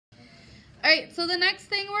All right, so the next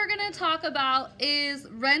thing we're going to talk about is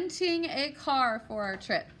renting a car for our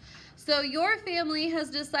trip. So your family has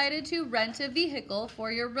decided to rent a vehicle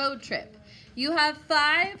for your road trip. You have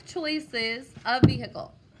 5 choices of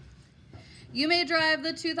vehicle. You may drive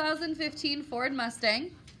the 2015 Ford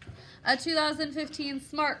Mustang, a 2015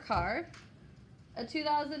 Smart Car, a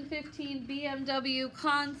 2015 BMW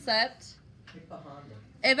Concept,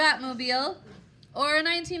 a Batmobile, or a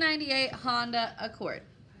 1998 Honda Accord.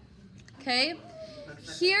 Okay,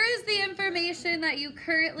 here is the information that you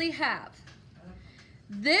currently have.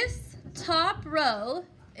 This top row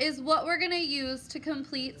is what we're going to use to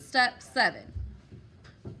complete step 7.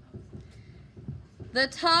 The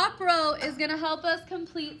top row is going to help us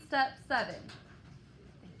complete step 7.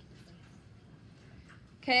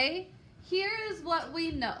 Okay, here is what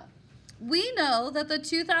we know. We know that the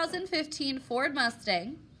 2015 Ford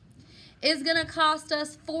Mustang is going to cost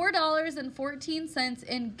us $4.14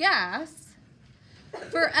 in gas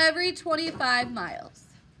for every 25 miles.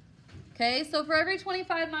 Okay, so for every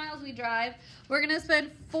 25 miles we drive, we're going to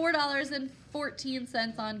spend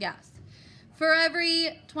 $4.14 on gas. For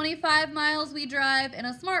every 25 miles we drive in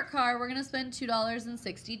a smart car, we're going to spend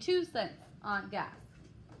 $2.62 on gas.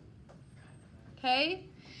 Okay,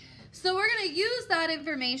 so we're going to use that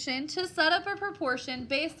information to set up a proportion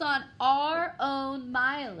based on our own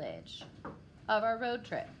mileage of our road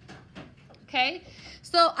trip. Okay,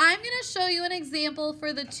 so I'm going to show you an example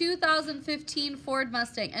for the 2015 Ford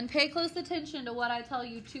Mustang, and pay close attention to what I tell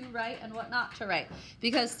you to write and what not to write,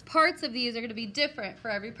 because parts of these are going to be different for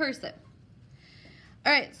every person.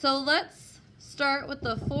 All right, so let's start with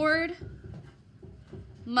the Ford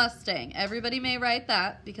Mustang. Everybody may write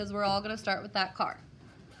that because we're all going to start with that car.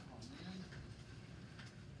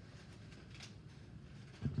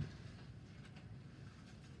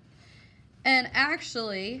 And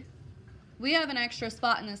actually, we have an extra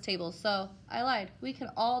spot in this table, so I lied. We can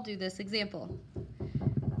all do this example.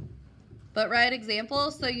 But write example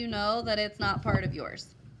so you know that it's not part of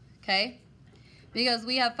yours, okay? Because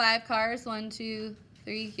we have 5 cars, 1, 2,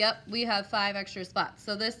 3, yep, we have 5 extra spots.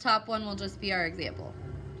 So this top one will just be our example.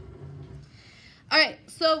 All right,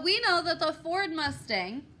 so we know that the Ford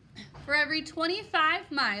Mustang, for every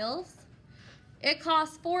 25 miles, it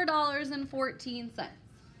costs $4.14.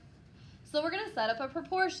 So we're going to set up a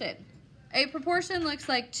proportion. A proportion looks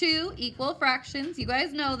like 2 equal fractions. You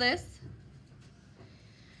guys know this.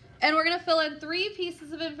 And we're going to fill in 3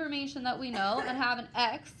 pieces of information that we know and have an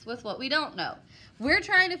X with what we don't know. We're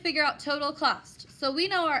trying to figure out total cost. So we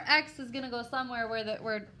know our X is going to go somewhere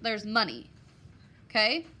where there's money.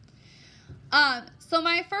 Okay? So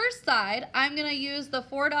my first side, I'm going to use the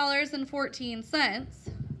 $4.14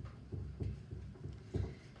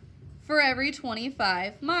 for every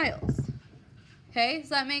 25 miles. Okay, does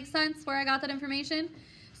that make sense where I got that information?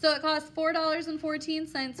 So it costs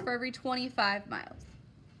 $4.14 for every 25 miles.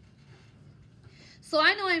 So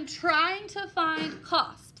I know I'm trying to find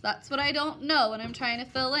cost. That's what I don't know and I'm trying to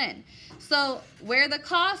fill in. So where the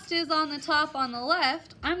cost is on the top on the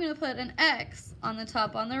left, I'm going to put an X on the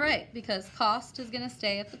top on the right because cost is going to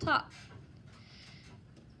stay at the top.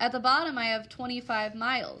 At the bottom, I have 25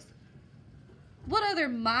 miles. What other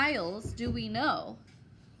miles do we know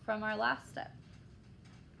from our last step?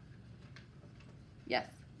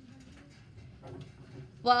 Yes.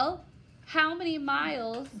 Well, how many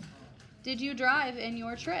miles did you drive in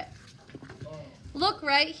your trip? Look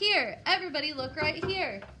right here. Everybody look right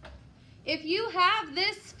here. If you have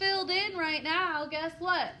this filled in right now, guess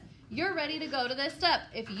what? You're ready to go to this step.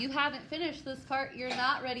 If you haven't finished this part, you're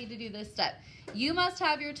not ready to do this step. You must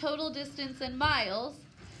have your total distance in miles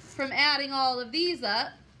from adding all of these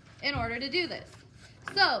up in order to do this.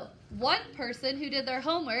 So, one person who did their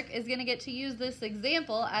homework is going to get to use this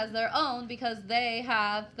example as their own because they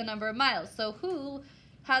have the number of miles. So who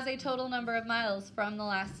has a total number of miles from the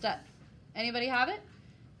last step? Anybody have it?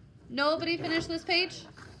 Nobody finished this page?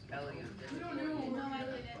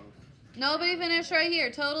 Nobody finished right here.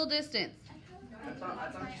 Total distance.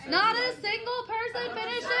 Not a single person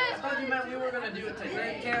finished it? I thought you meant we were going to do it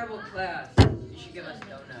today. Terrible class. You should give us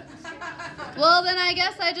donuts. Well, then I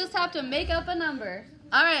guess I just have to make up a number.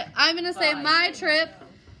 All right, I'm going to say my trip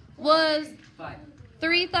was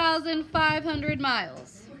 3,500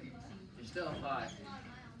 miles. You're still a 5.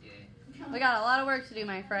 Yeah. We got a lot of work to do,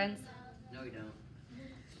 my friends. No, you don't.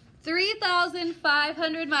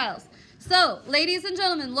 3,500 miles. So, ladies and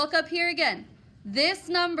gentlemen, look up here again. This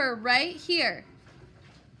number right here,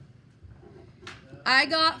 I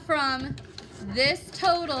got from this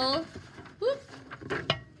total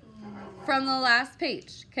from the last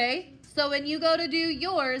page, okay? So when you go to do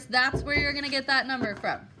yours, that's where you're going to get that number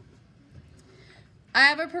from. I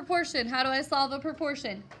have a proportion. How do I solve a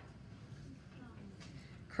proportion?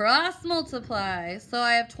 Cross multiply. So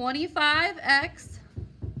I have 25x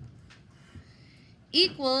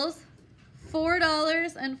equals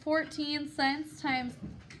 $4.14 times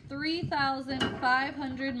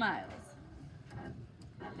 3,500 miles.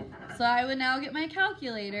 So I would now get my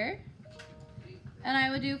calculator and I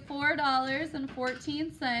would do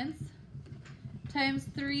 $4.14 times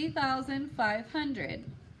 3,500.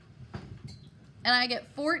 And I get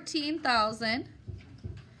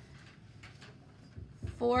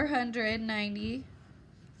 14,490.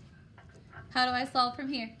 How do I solve from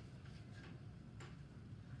here?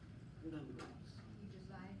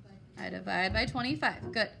 I divide by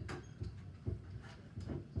 25. Good.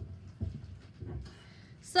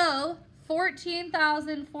 So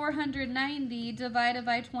 14,490 divided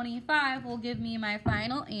by 25 will give me my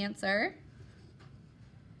final answer.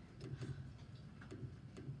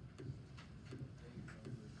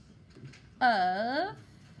 Of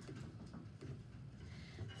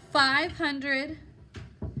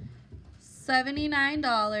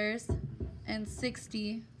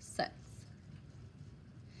 $579.60.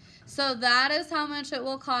 So that is how much it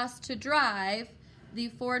will cost to drive the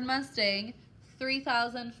Ford Mustang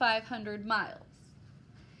 3,500 miles.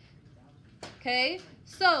 Okay,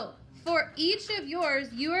 so for each of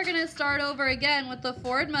yours, you are going to start over again with the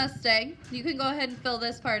Ford Mustang. You can go ahead and fill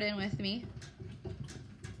this part in with me.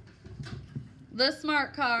 The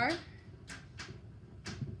Smart Car,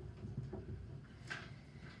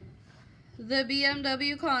 the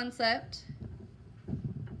BMW Concept,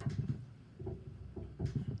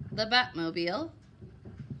 the Batmobile,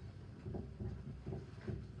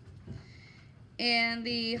 and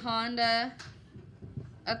the Honda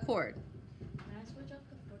Accord. Can I switch up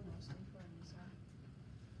the Ford Mustang for a Nissan?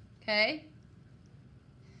 Okay?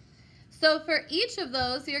 So for each of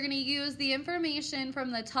those, you're going to use the information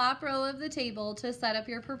from the top row of the table to set up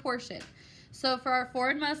your proportion. So for our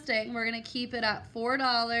Ford Mustang, we're going to keep it at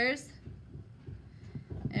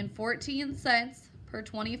 $4.14 per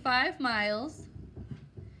 25 miles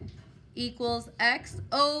equals X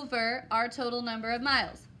over our total number of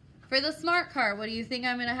miles. For the Smart Car, what do you think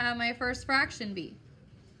I'm going to have my first fraction be?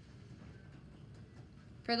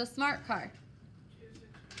 For the Smart Car,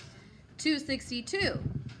 262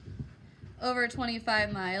 over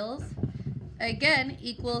 25 miles, again,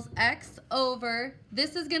 equals X over,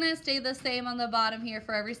 this is going to stay the same on the bottom here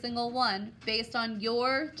for every single one, based on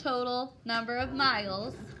your total number of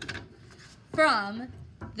miles from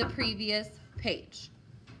the previous page.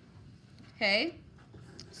 Okay,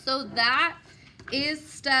 so that is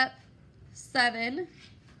step 7.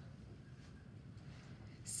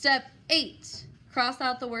 Step 8, cross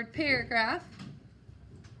out the word paragraph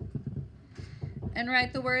and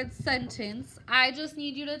write the word sentence. I just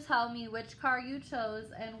need you to tell me which car you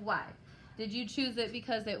chose and why. Did you choose it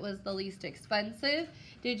because it was the least expensive?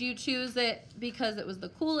 Did you choose it because it was the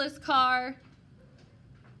coolest car?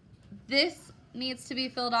 This needs to be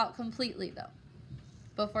filled out completely though,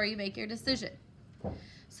 before you make your decision.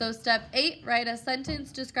 So step 8, write a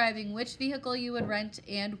sentence describing which vehicle you would rent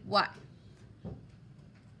and why.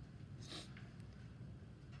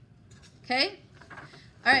 Okay?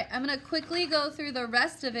 All right, I'm going to quickly go through the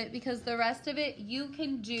rest of it because the rest of it you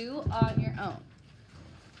can do on your own.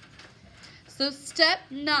 So step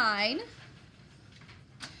 9,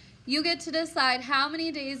 you get to decide how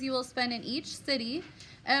many days you will spend in each city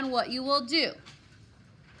and what you will do.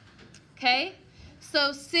 Okay?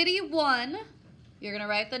 So city 1, you're going to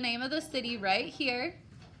write the name of the city right here.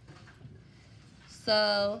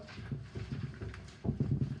 So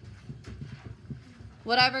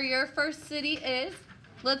whatever your first city is,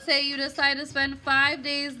 let's say you decide to spend 5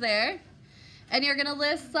 days there, and you're going to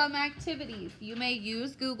list some activities. You may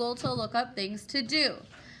use Google to look up things to do.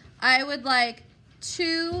 I would like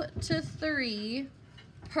 2 to 3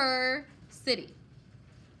 per city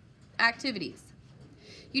activities.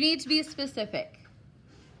 You need to be specific.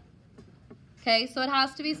 Okay, so it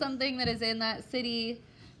has to be something that is in that city.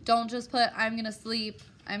 Don't just put, I'm going to sleep,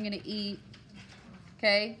 I'm going to eat.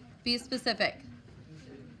 Okay, be specific.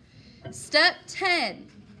 Step 10.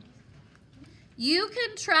 You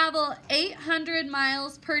can travel 800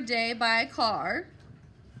 miles per day by car.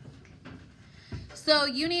 So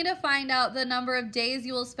you need to find out the number of days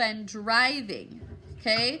you will spend driving.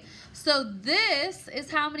 Okay, so this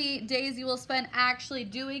is how many days you will spend actually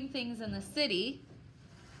doing things in the city.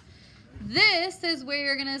 This is where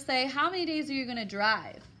you're going to say, how many days are you going to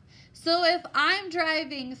drive? So if I'm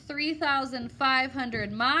driving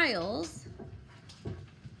 3,500 miles,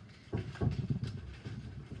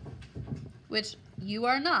 which You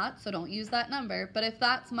are not, so don't use that number. But if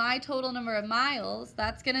that's my total number of miles,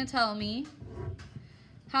 that's going to tell me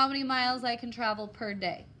how many miles I can travel per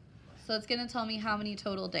day. So it's going to tell me how many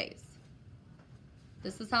total days.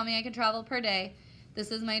 This is how many I can travel per day.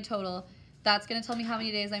 This is my total. That's going to tell me how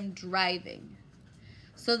many days I'm driving.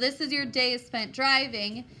 So this is your days spent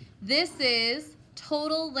driving. This is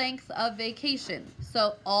total length of vacation.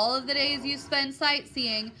 So all of the days you spend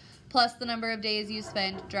sightseeing plus the number of days you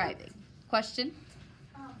spend driving. Question?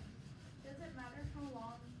 Does it matter how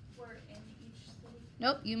long we're in each city?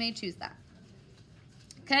 Nope, you may choose that.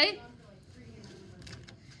 Okay?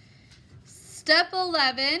 Step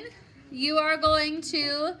 11, you are going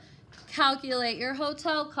to calculate your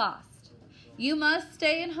hotel cost. You must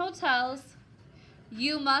stay in hotels.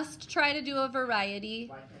 You must try to do a variety.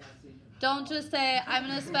 Don't just say, I'm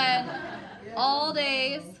going to spend all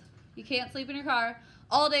days, you can't sleep in your car,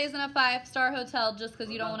 all days in a 5-star hotel just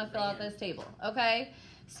because you don't want to fill out this table, okay?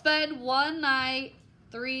 Spend 1 night,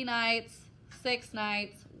 3 nights, 6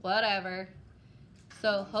 nights, whatever.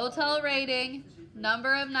 So hotel rating,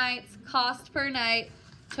 number of nights, cost per night,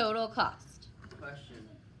 total cost. Question.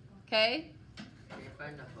 Okay? Can you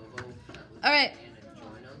find a hobo that lives All right. and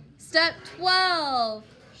join them? Step 12.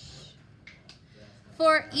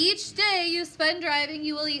 For each day you spend driving,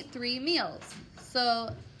 you will eat 3 meals. So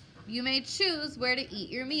you may choose where to eat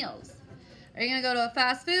your meals. Are you going to go to a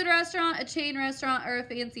fast food restaurant, a chain restaurant, or a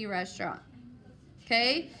fancy restaurant?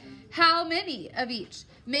 Okay? How many of each?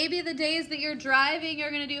 Maybe the days that you're driving, you're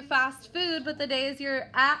going to do fast food, but the days you're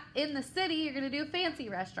in the city, you're going to do fancy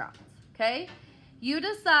restaurants. Okay? You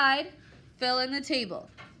decide, fill in the table.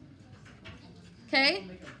 Okay?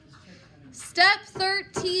 Step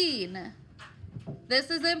 13. This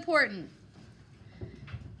is important.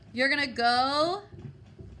 You're going to go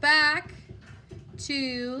back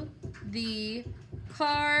to the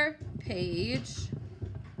car page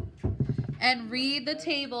and read the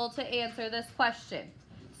table to answer this question.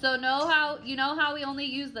 So you know how we only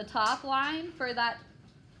use the top line for that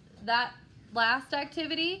last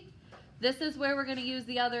activity? This is where we're going to use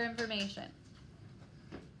the other information.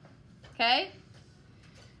 Okay?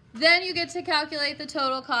 Then you get to calculate the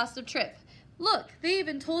total cost of trip. Look, they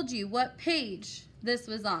even told you what page this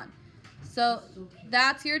was on. So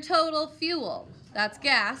that's your total fuel. That's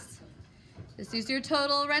gas. This is your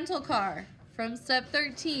total rental car from step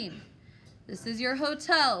 13. This is your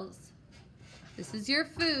hotels. This is your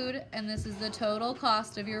food, and this is the total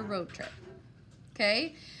cost of your road trip.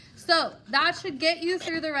 Okay? So that should get you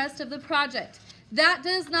through the rest of the project. That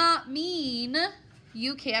does not mean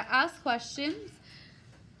you can't ask questions,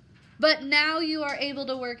 but now you are able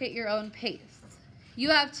to work at your own pace. You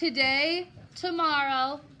have today,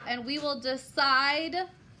 tomorrow, and we will decide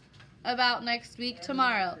about next week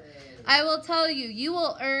tomorrow. I will tell you, you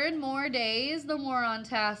will earn more days the more on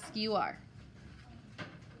task you are.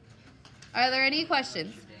 Are there any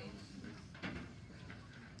questions?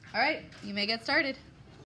 All right, you may get started.